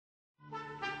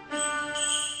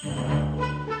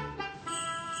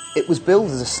It was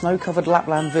billed as a snow-covered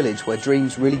Lapland village where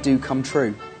dreams really do come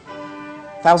true.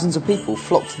 Thousands of people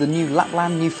flocked to the new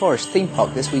Lapland New Forest theme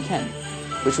park this weekend,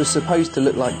 which was supposed to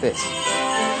look like this.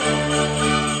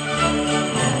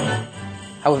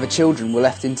 However, children were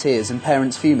left in tears and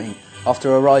parents fuming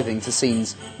after arriving to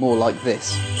scenes more like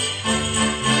this.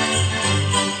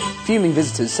 Fuming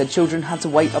visitors said children had to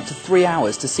wait up to 3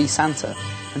 hours to see Santa,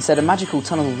 and said a magical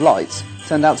tunnel of lights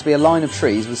turned out to be a line of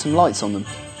trees with some lights on them.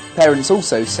 Parents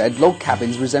also said log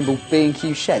cabins resembled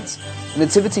B&Q sheds. The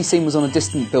nativity scene was on a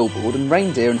distant billboard, and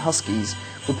reindeer and huskies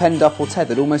were penned up or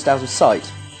tethered almost out of sight.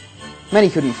 Many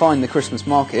couldn't find the Christmas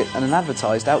market, and an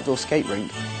advertised outdoor skate rink,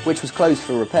 which was closed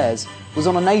for repairs, was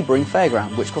on a neighbouring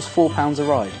fairground which cost £4 a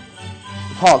ride.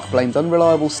 The park blamed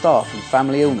unreliable staff and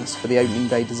family illness for the opening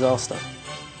day disaster.